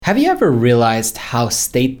Have you ever realized how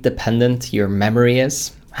state-dependent your memory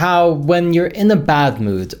is? How when you're in a bad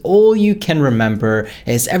mood, all you can remember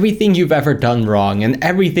is everything you've ever done wrong and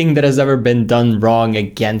everything that has ever been done wrong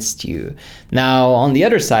against you. Now, on the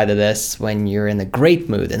other side of this, when you're in a great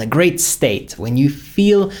mood, in a great state, when you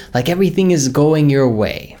feel like everything is going your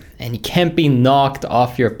way and you can't be knocked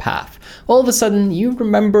off your path, all of a sudden you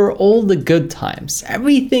remember all the good times,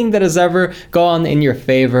 everything that has ever gone in your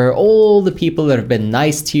favor, all the people that have been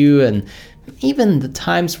nice to you, and even the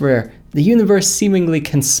times where the universe seemingly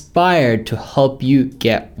conspired to help you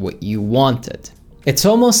get what you wanted. It's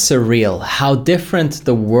almost surreal how different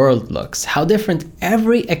the world looks, how different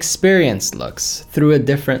every experience looks through a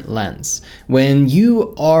different lens. When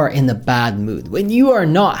you are in a bad mood, when you are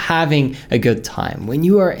not having a good time, when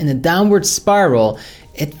you are in a downward spiral,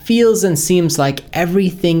 it feels and seems like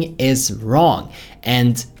everything is wrong.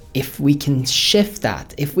 And if we can shift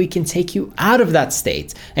that, if we can take you out of that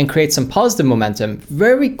state and create some positive momentum,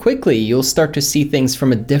 very quickly you'll start to see things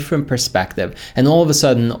from a different perspective. And all of a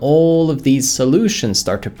sudden, all of these solutions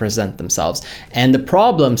start to present themselves. And the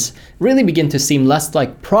problems really begin to seem less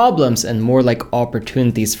like problems and more like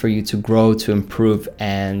opportunities for you to grow, to improve,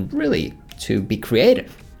 and really to be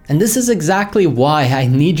creative. And this is exactly why I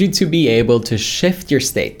need you to be able to shift your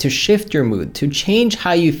state, to shift your mood, to change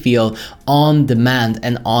how you feel on demand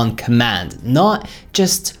and on command. Not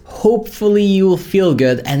just hopefully you will feel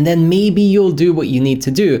good and then maybe you'll do what you need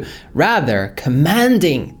to do. Rather,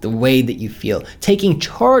 commanding the way that you feel, taking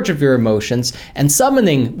charge of your emotions and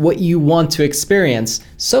summoning what you want to experience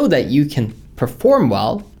so that you can perform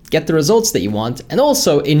well, get the results that you want, and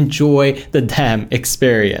also enjoy the damn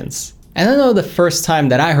experience. And I know the first time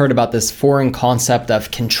that I heard about this foreign concept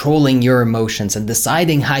of controlling your emotions and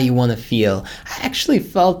deciding how you want to feel, I actually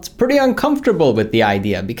felt pretty uncomfortable with the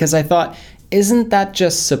idea because I thought, isn't that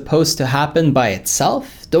just supposed to happen by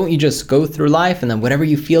itself? Don't you just go through life and then whatever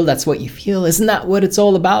you feel, that's what you feel? Isn't that what it's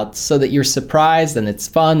all about? So that you're surprised and it's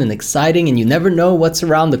fun and exciting and you never know what's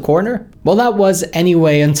around the corner? Well, that was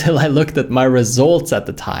anyway until I looked at my results at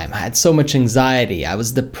the time. I had so much anxiety. I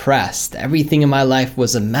was depressed. Everything in my life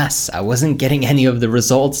was a mess. I wasn't getting any of the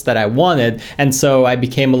results that I wanted. And so I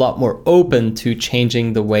became a lot more open to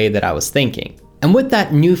changing the way that I was thinking. And with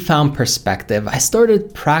that newfound perspective, I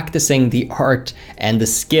started practicing the art and the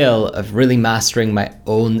skill of really mastering my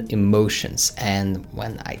own emotions. And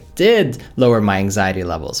when I did lower my anxiety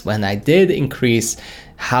levels, when I did increase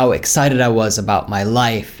how excited I was about my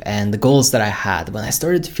life and the goals that I had, when I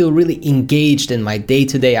started to feel really engaged in my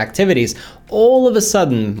day-to-day activities, all of a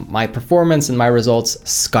sudden my performance and my results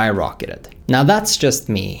skyrocketed. Now that's just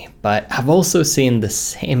me, but I've also seen the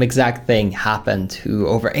same exact thing happen to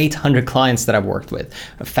over 800 clients that I've worked with,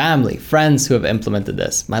 family, friends who have implemented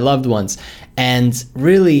this, my loved ones, and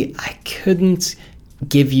really I couldn't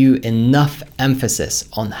give you enough emphasis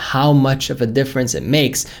on how much of a difference it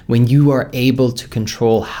makes when you are able to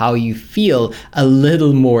control how you feel a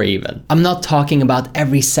little more even. I'm not talking about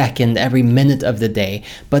every second, every minute of the day,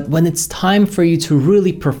 but when it's time for you to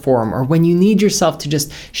really perform or when you need yourself to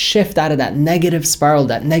just shift out of that negative spiral,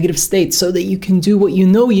 that negative state so that you can do what you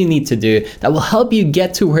know you need to do that will help you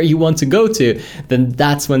get to where you want to go to, then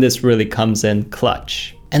that's when this really comes in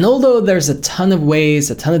clutch. And although there's a ton of ways,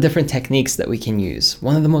 a ton of different techniques that we can use,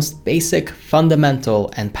 one of the most basic, fundamental,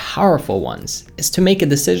 and powerful ones is to make a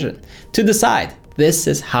decision, to decide, this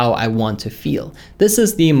is how I want to feel. This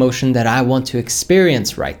is the emotion that I want to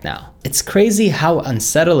experience right now. It's crazy how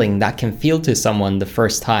unsettling that can feel to someone the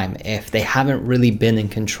first time if they haven't really been in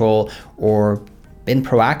control or been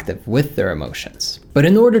proactive with their emotions. But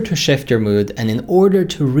in order to shift your mood and in order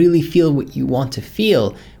to really feel what you want to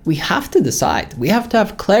feel, we have to decide. We have to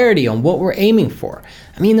have clarity on what we're aiming for.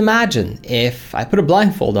 I mean, imagine if I put a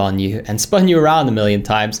blindfold on you and spun you around a million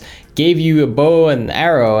times, gave you a bow and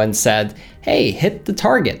arrow and said, hey, hit the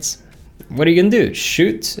targets. What are you gonna do?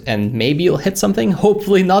 Shoot, and maybe you'll hit something,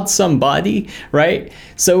 hopefully not somebody, right?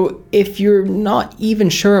 So if you're not even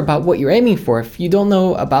sure about what you're aiming for, if you don't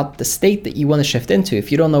know about the state that you wanna shift into,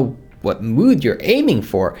 if you don't know what mood you're aiming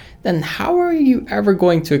for, then how are you ever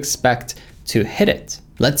going to expect to hit it?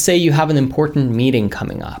 Let's say you have an important meeting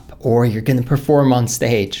coming up, or you're gonna perform on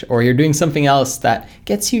stage, or you're doing something else that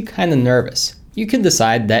gets you kind of nervous. You could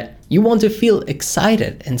decide that You want to feel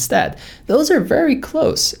excited instead. Those are very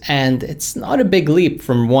close, and it's not a big leap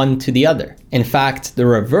from one to the other. In fact, the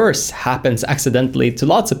reverse happens accidentally to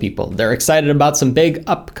lots of people. They're excited about some big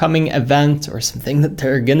upcoming event or something that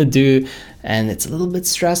they're gonna do, and it's a little bit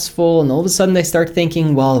stressful, and all of a sudden they start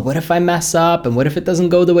thinking, well, what if I mess up, and what if it doesn't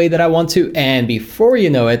go the way that I want to? And before you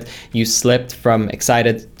know it, you slipped from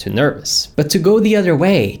excited to nervous. But to go the other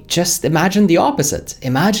way, just imagine the opposite.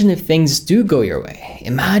 Imagine if things do go your way.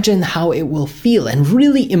 Imagine how it will feel, and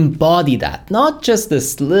really embody that. Not just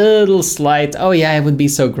this little slight, oh yeah, it would be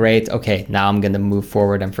so great, okay, now I'm gonna move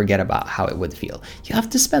forward and forget about how it would feel. You have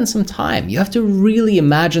to spend some time. You have to really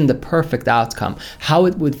imagine the perfect outcome, how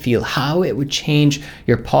it would feel, how it would change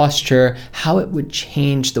your posture, how it would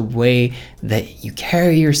change the way that you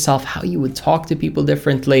carry yourself, how you would talk to people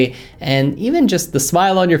differently, and even just the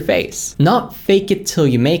smile on your face. Not fake it till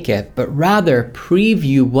you make it, but rather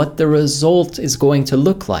preview what the result is going to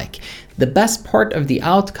look like. The best part of the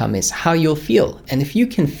outcome is how you'll feel. And if you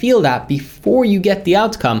can feel that before you get the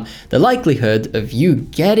outcome, the likelihood of you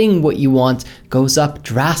getting what you want goes up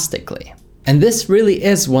drastically. And this really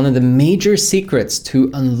is one of the major secrets to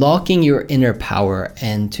unlocking your inner power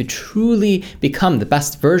and to truly become the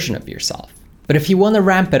best version of yourself. But if you want to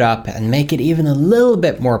ramp it up and make it even a little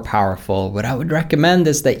bit more powerful, what I would recommend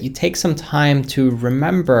is that you take some time to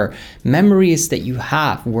remember memories that you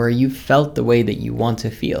have where you felt the way that you want to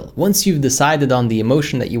feel. Once you've decided on the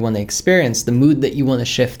emotion that you want to experience, the mood that you want to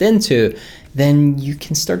shift into, then you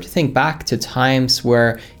can start to think back to times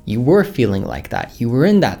where you were feeling like that, you were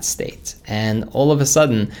in that state. And all of a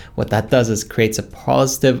sudden, what that does is creates a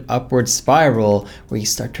positive upward spiral where you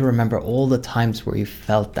start to remember all the times where you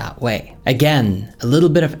felt that way. Again, a little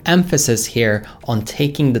bit of emphasis here on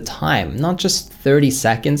taking the time, not just 30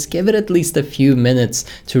 seconds, give it at least a few minutes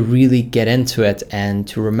to really get into it and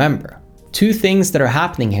to remember. Two things that are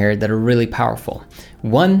happening here that are really powerful.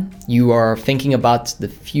 One, you are thinking about the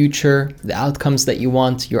future, the outcomes that you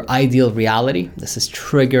want, your ideal reality. This is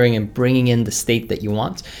triggering and bringing in the state that you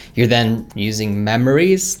want. You're then using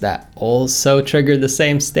memories that also trigger the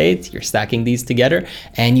same state. You're stacking these together,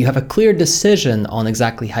 and you have a clear decision on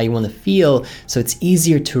exactly how you want to feel, so it's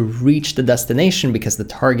easier to reach the destination because the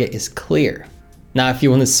target is clear. Now, if you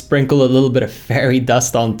want to sprinkle a little bit of fairy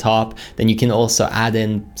dust on top, then you can also add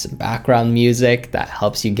in some background music that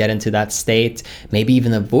helps you get into that state. Maybe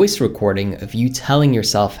even a voice recording of you telling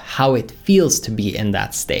yourself how it feels to be in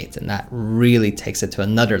that state. And that really takes it to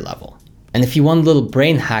another level. And if you want a little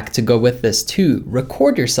brain hack to go with this too,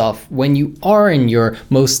 record yourself when you are in your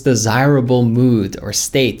most desirable mood or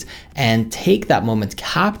state and take that moment,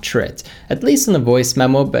 capture it, at least in a voice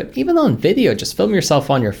memo, but even on video, just film yourself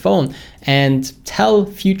on your phone and tell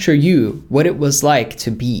future you what it was like to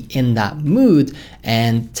be in that mood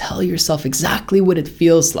and tell yourself exactly what it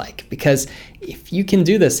feels like. Because if you can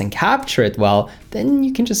do this and capture it well, then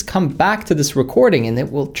you can just come back to this recording and it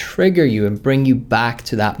will trigger you and bring you back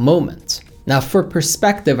to that moment. Now, for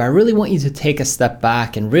perspective, I really want you to take a step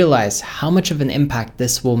back and realize how much of an impact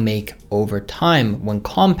this will make over time when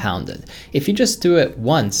compounded. If you just do it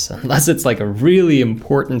once, unless it's like a really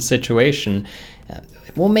important situation,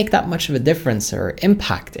 it won't make that much of a difference or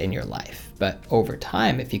impact in your life. But over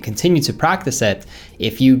time, if you continue to practice it,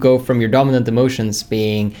 if you go from your dominant emotions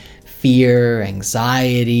being fear,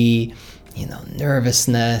 anxiety,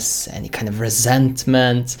 nervousness, any kind of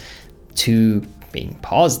resentment, to being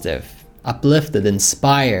positive, uplifted,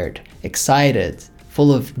 inspired, excited,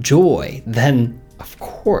 full of joy, then of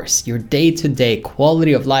course your day-to-day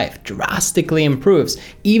quality of life drastically improves,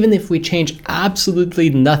 even if we change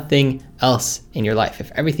absolutely nothing else in your life.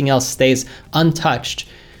 If everything else stays untouched,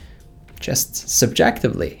 just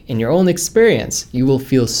subjectively, in your own experience, you will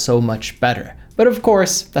feel so much better. But of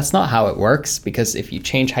course, that's not how it works, because if you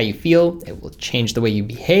change how you feel, it will change the way you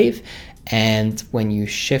behave. And when you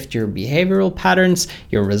shift your behavioral patterns,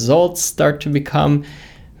 your results start to become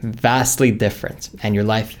vastly different and your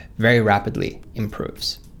life very rapidly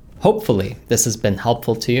improves. Hopefully this has been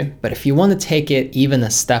helpful to you, but if you want to take it even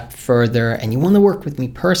a step further and you want to work with me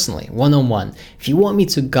personally, one-on-one, if you want me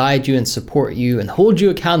to guide you and support you and hold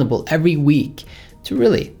you accountable every week to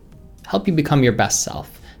really help you become your best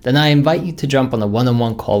self, then I invite you to jump on a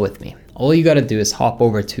one-on-one call with me. All you got to do is hop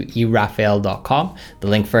over to erafael.com. The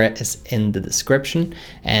link for it is in the description.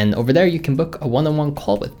 And over there, you can book a one-on-one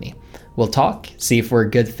call with me. We'll talk, see if we're a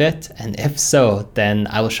good fit. And if so, then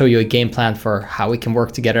I will show you a game plan for how we can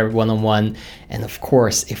work together one-on-one. And of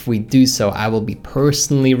course, if we do so, I will be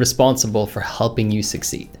personally responsible for helping you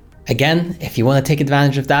succeed. Again, if you want to take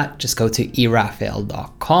advantage of that, just go to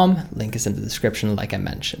erafael.com. Link is in the description, like I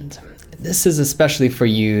mentioned. this is especially for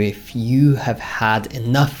you if you have had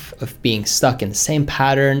enough of being stuck in the same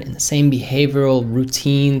pattern, in the same behavioral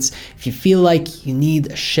routines, if you feel like you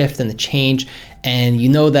need a shift and a change, and you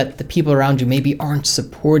know that the people around you maybe aren't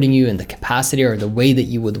supporting you in the capacity or the way that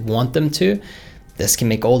you would want them to. This can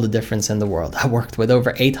make all the difference in the world. I worked with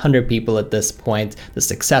over 800 people at this point. The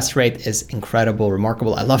success rate is incredible,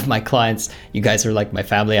 remarkable. I love my clients. You guys are like my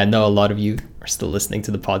family. I know a lot of you are still listening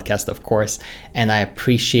to the podcast, of course, and I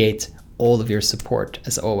appreciate all of your support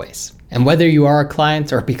as always. And whether you are a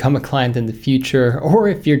client or become a client in the future, or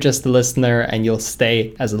if you're just a listener and you'll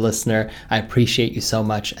stay as a listener, I appreciate you so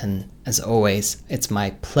much. And as always, it's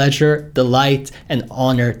my pleasure, delight, and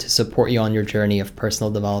honor to support you on your journey of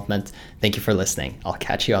personal development. Thank you for listening. I'll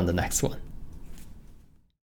catch you on the next one.